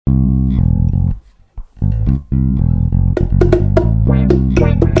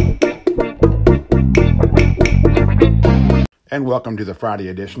welcome to the Friday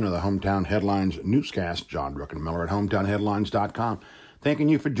edition of the Hometown Headlines newscast. John Druckenmiller at hometownheadlines.com. Thanking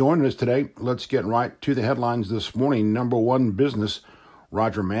you for joining us today. Let's get right to the headlines this morning. Number one business,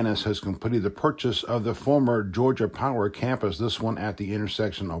 Roger Maness has completed the purchase of the former Georgia Power campus, this one at the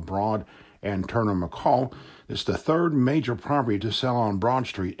intersection of Broad and Turner McCall. It's the third major property to sell on Broad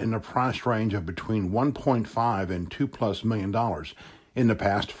Street in the price range of between $1.5 and $2+ million in the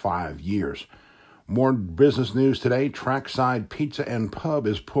past 5 years. More business news today. Trackside Pizza and Pub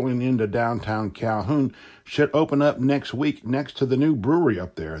is pulling into downtown Calhoun. Should open up next week next to the new brewery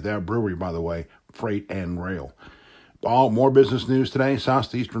up there. That brewery, by the way, Freight and Rail. More business news today.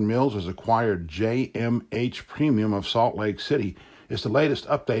 Southeastern Mills has acquired JMH Premium of Salt Lake City. It's the latest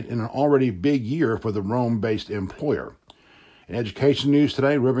update in an already big year for the Rome-based employer. In education news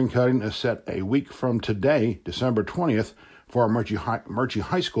today, ribbon cutting is set a week from today, December 20th, for Murchie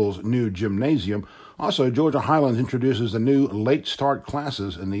High School's new gymnasium. Also, Georgia Highlands introduces the new late start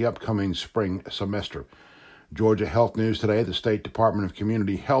classes in the upcoming spring semester. Georgia Health News today, the State Department of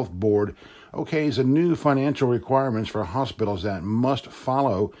Community Health Board okays the new financial requirements for hospitals that must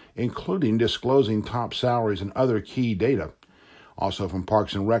follow, including disclosing top salaries and other key data. Also from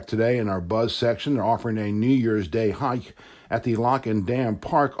Parks and Rec today, in our Buzz section, they're offering a New Year's Day hike at the Lock and Dam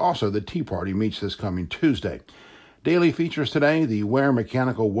Park. Also, the Tea Party meets this coming Tuesday. Daily features today, the Ware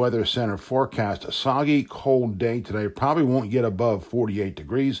Mechanical Weather Center forecast. A soggy, cold day today. Probably won't get above 48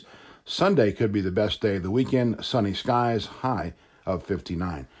 degrees. Sunday could be the best day of the weekend. Sunny skies, high of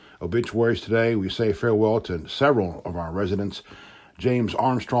 59. Obituaries today, we say farewell to several of our residents. James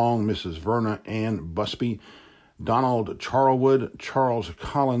Armstrong, Mrs. Verna Ann Busby, Donald Charlwood, Charles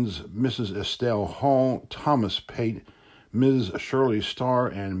Collins, Mrs. Estelle Hall, Thomas Pate, Ms. Shirley Starr,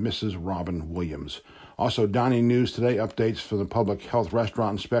 and Mrs. Robin Williams. Also, dining news today, updates for the public health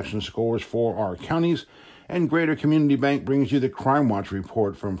restaurant inspection scores for our counties. And Greater Community Bank brings you the Crime Watch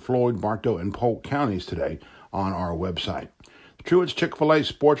report from Floyd, Bartow, and Polk counties today on our website. The Truett's Chick-fil-A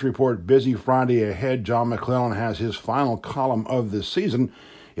Sports Report, busy Friday ahead. John McClellan has his final column of the season.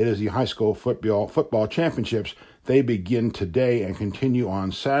 It is the high school football championships. They begin today and continue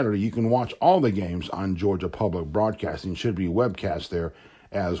on Saturday. You can watch all the games on Georgia Public Broadcasting. Should be webcast there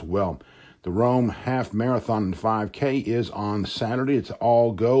as well. The Rome Half Marathon and 5K is on Saturday. It's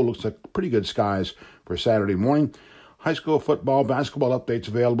all go. Looks like pretty good skies for Saturday morning. High school football, basketball updates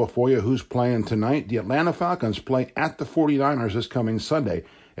available for you. Who's playing tonight? The Atlanta Falcons play at the 49ers this coming Sunday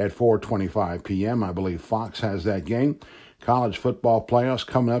at 4:25 p.m. I believe Fox has that game. College football playoffs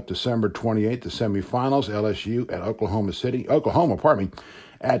coming up December 28th, the semifinals. LSU at Oklahoma,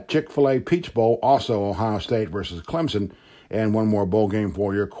 at Chick-fil-A Peach Bowl. Also Ohio State versus Clemson. And one more bowl game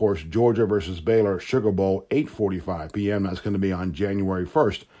for you, of course, Georgia versus Baylor, Sugar Bowl, 8:45 p.m. That's going to be on January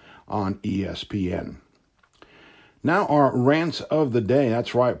 1st on ESPN. Now our rants of the day.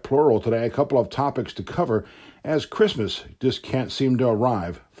 That's right, plural today. A couple of topics to cover as Christmas just can't seem to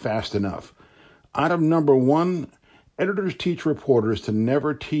arrive fast enough. Item number one, editors teach reporters to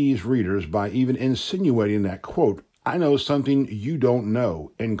never tease readers by even insinuating that, quote, "I know something you don't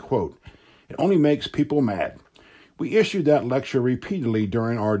know," end quote. It only makes people mad. We issued that lecture repeatedly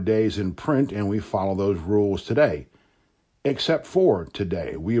during our days in print, and we follow those rules today. Except for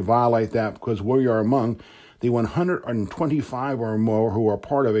today. We violate that because we are among the 125 or more who are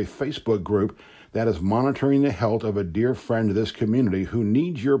part of a Facebook group that is monitoring the health of a dear friend of this community who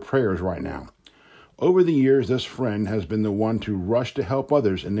needs your prayers right now. Over the years, this friend has been the one to rush to help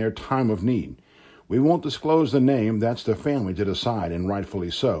others in their time of need. We won't disclose the name. That's the family to decide, and rightfully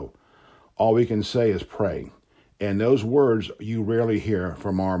so. All we can say is pray. And those words you rarely hear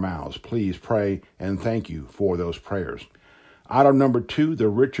from our mouths. Please pray and thank you for those prayers. Item number two, the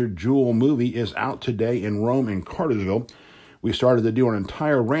Richard Jewell movie is out today in Rome and Cartersville. We started to do an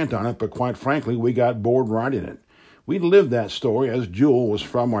entire rant on it, but quite frankly, we got bored writing it. We lived that story as Jewell was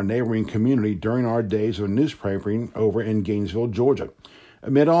from our neighboring community during our days of newspapering over in Gainesville, Georgia.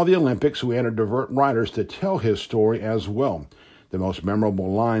 Amid all the Olympics, we had to divert writers to tell his story as well. The most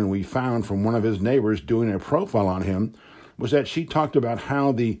memorable line we found from one of his neighbors doing a profile on him was that she talked about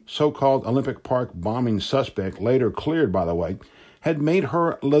how the so-called Olympic Park bombing suspect, later cleared by the way, had made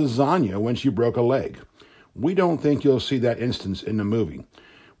her lasagna when she broke a leg. We don't think you'll see that instance in the movie.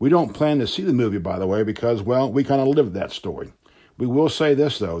 We don't plan to see the movie, by the way, because, well, we kind of lived that story. We will say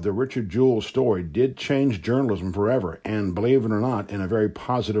this, though. The Richard Jewell story did change journalism forever, and believe it or not, in a very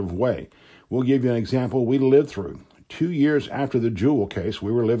positive way. We'll give you an example we lived through. 2 years after the Jewell case, we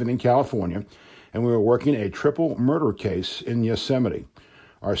were living in California, and we were working a triple murder case in Yosemite.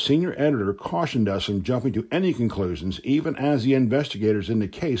 Our senior editor cautioned us from jumping to any conclusions, even as the investigators in the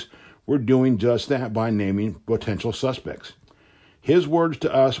case were doing just that by naming potential suspects. His words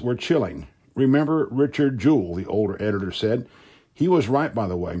to us were chilling. Remember Richard Jewell, the older editor said. He was right, by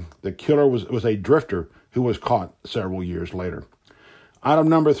the way. The killer was a drifter who was caught several years later. Item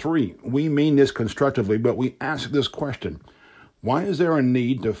number 3. We mean this constructively, but we ask this question. Why is there a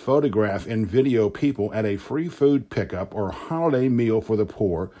need to photograph and video people at a free food pickup or holiday meal for the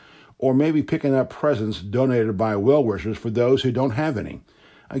poor, or maybe picking up presents donated by well-wishers for those who don't have any?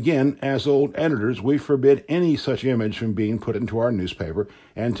 Again, as old editors, we forbid any such image from being put into our newspaper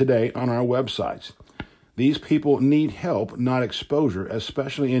and today on our websites. These people need help, not exposure,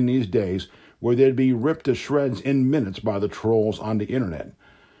 especially in these days where they'd be ripped to shreds in minutes by the trolls on the internet.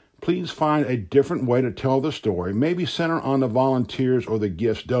 Please find a different way to tell the story, maybe center on the volunteers or the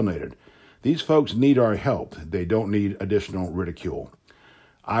gifts donated. These folks need our help. They don't need additional ridicule.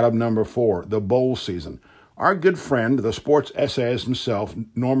 Item number 4, the bowl season. Our good friend, the sports essayist himself,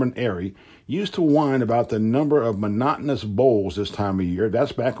 Norman Airy, used to whine about the number of monotonous bowls this time of year.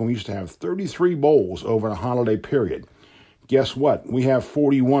 That's back when we used to have 33 bowls over a holiday period. Guess what? We have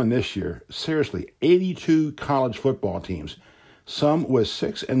 41 this year. Seriously, 82 college football teams, some with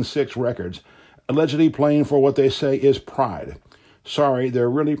 6-6 records, allegedly playing for what they say is pride. Sorry, they're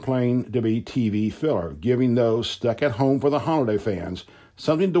really playing to be TV filler, giving those stuck at home for the holiday fans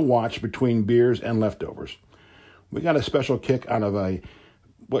something to watch between beers and leftovers. We got a special kick out of a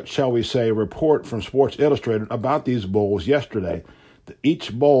report from Sports Illustrated about these bowls yesterday.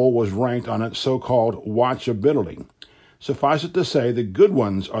 Each bowl was ranked on its so-called watchability. Suffice it to say, the good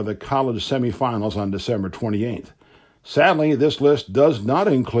ones are the college semifinals on December 28th. Sadly, this list does not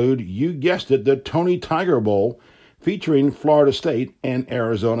include, you guessed it, the Tony Tiger Bowl, featuring Florida State and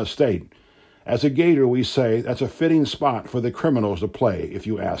Arizona State. As a Gator, we say that's a fitting spot for the criminals to play, if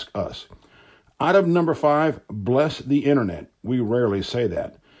you ask us. Item number 5, bless the internet. We rarely say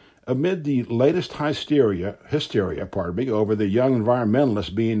that. Amid the latest hysteria over the young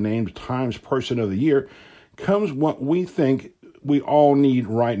environmentalist being named Times Person of the Year, comes what we think we all need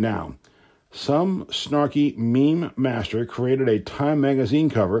right now. Some snarky meme master created a Time magazine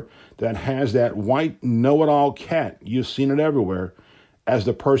cover that has that white know-it-all cat, you've seen it everywhere, as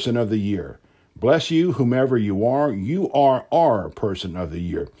the Person of the Year. Bless you, whomever you are our Person of the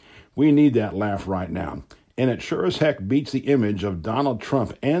Year. We need that laugh right now. And it sure as heck beats the image of Donald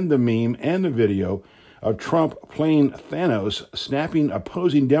Trump and the meme and the video of Trump playing Thanos, snapping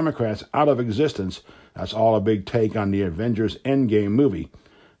opposing Democrats out of existence. That's all a big take on the Avengers Endgame movie.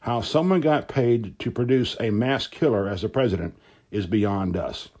 How someone got paid to produce a mass killer as the president is beyond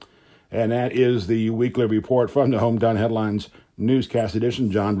us. And that is the weekly report from the Hometown Headlines Newscast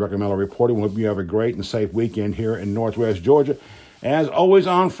Edition. John Druckenmiller reporting. We hope you have a great and safe weekend here in Northwest Georgia. As always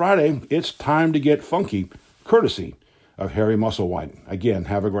on Friday, it's time to get funky, courtesy of Harry Musselwhite. Again,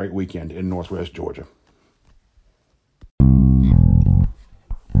 have a great weekend in Northwest Georgia.